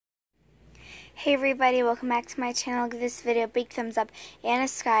Hey everybody, welcome back to my channel. Give this video a big thumbs up and a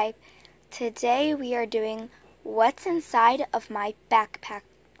subscribe. Today we are doing what's inside of my backpack.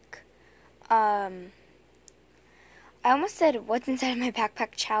 I almost said what's inside of my backpack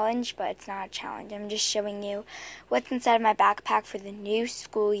challenge, but it's not a challenge. I'm just showing you what's inside of my backpack for the new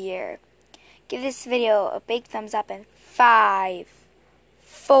school year. Give this video a big thumbs up in 5,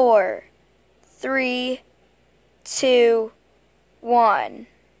 4, 3, 2, 1.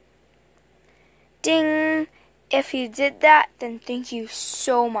 Ding! If you did that, then thank you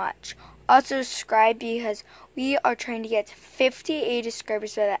so much. Also subscribe because we are trying to get to 58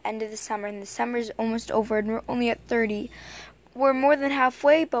 subscribers by the end of the summer, and the summer is almost over and we're only at 30. We're more than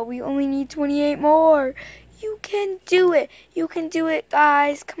halfway, but we only need 28 more. You can do it. You can do it,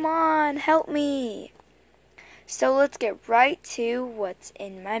 guys. Come on, help me. So let's get right to what's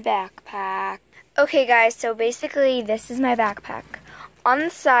in my backpack. Okay, guys, so basically this is my backpack. On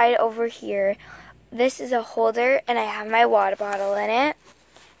the side over here, this is a holder, and I have my water bottle in it.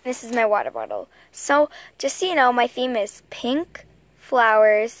 This is my water bottle. So, just so you know, my theme is pink,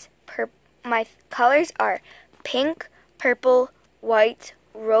 flowers, my colors are pink, purple, white,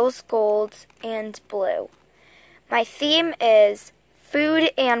 rose gold, and blue. My theme is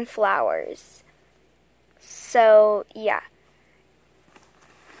food and flowers. So, yeah.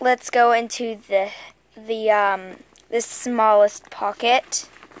 Let's go into the smallest pocket.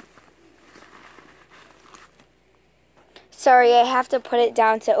 Sorry, I have to put it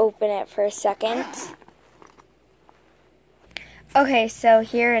down to open it for a second. Okay, so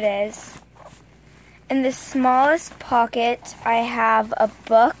here it is. In the smallest pocket, I have a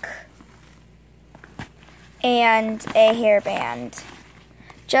book and a hairband.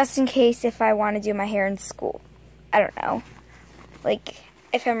 Just in case if I want to do my hair in school. I don't know. Like,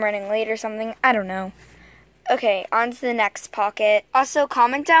 if I'm running late or something, I don't know. Okay, on to the next pocket. Also,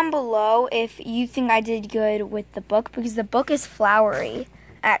 comment down below if you think I did good with the book, because the book is flowery,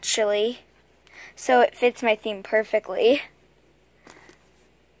 actually. So it fits my theme perfectly.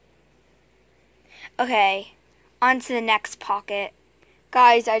 Okay, on to the next pocket.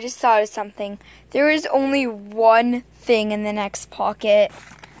 Guys, I just thought of something. There is only one thing in the next pocket.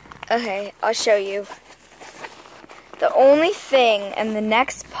 Okay, I'll show you. The only thing in the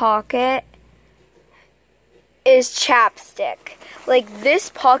next pocket is chapstick. Like,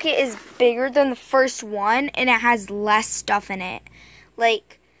 this pocket is bigger than the first one, and it has less stuff in it.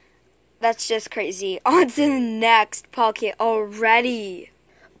 Like, that's just crazy. On to the next pocket already.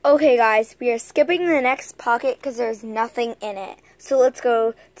 Okay, guys, we are skipping the next pocket because there's nothing in it. So let's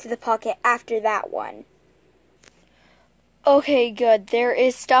go to the pocket after that one. Okay, good. There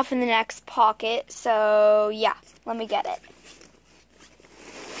is stuff in the next pocket, so yeah, let me get it.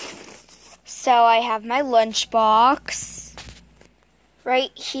 So I have my lunchbox right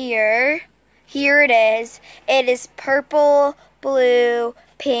here. Here it is. It is purple, blue,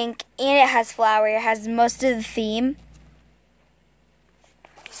 pink, and it has flower. It has most of the theme.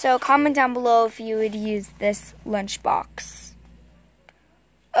 So comment down below if you would use this lunchbox.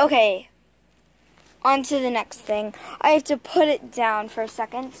 Okay, on to the next thing. I have to put it down for a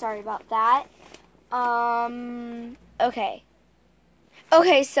second. Sorry about that. Okay.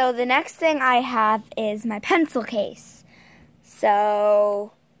 Okay, so the next thing I have is my pencil case.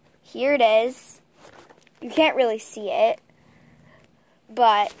 So, here it is. You can't really see it,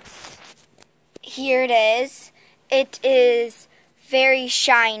 but here it is. It is very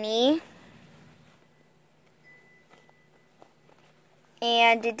shiny,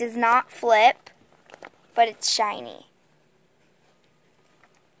 and it does not flip, but it's shiny.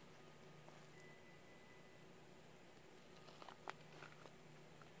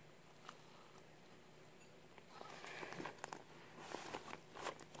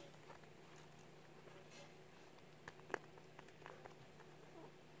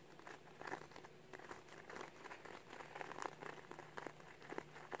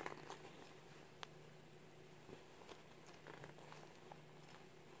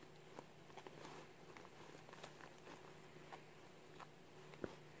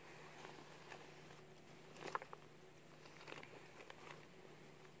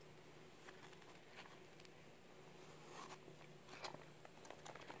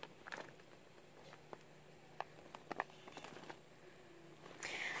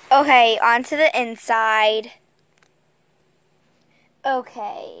 Okay, on to the inside.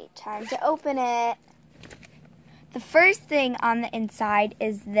 Okay, time to open it. The first thing on the inside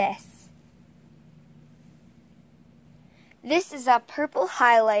is this. This is a purple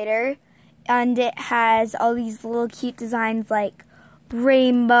highlighter, and it has all these little cute designs like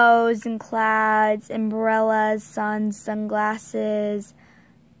rainbows and clouds, umbrellas, suns, sunglasses,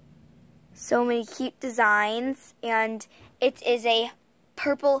 so many cute designs, and it is a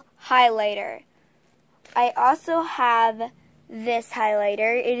purple highlighter. I also have this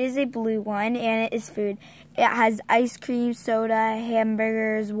highlighter. It is a blue one, and it is food. It has ice cream, soda,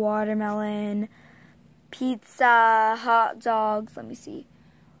 hamburgers, watermelon, pizza, hot dogs. Let me see.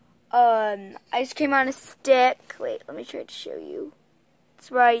 Ice cream on a stick. Wait, let me try to show you.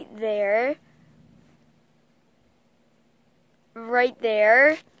 It's right there. Right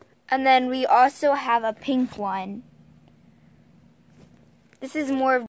there. And then we also have a pink one. This is more of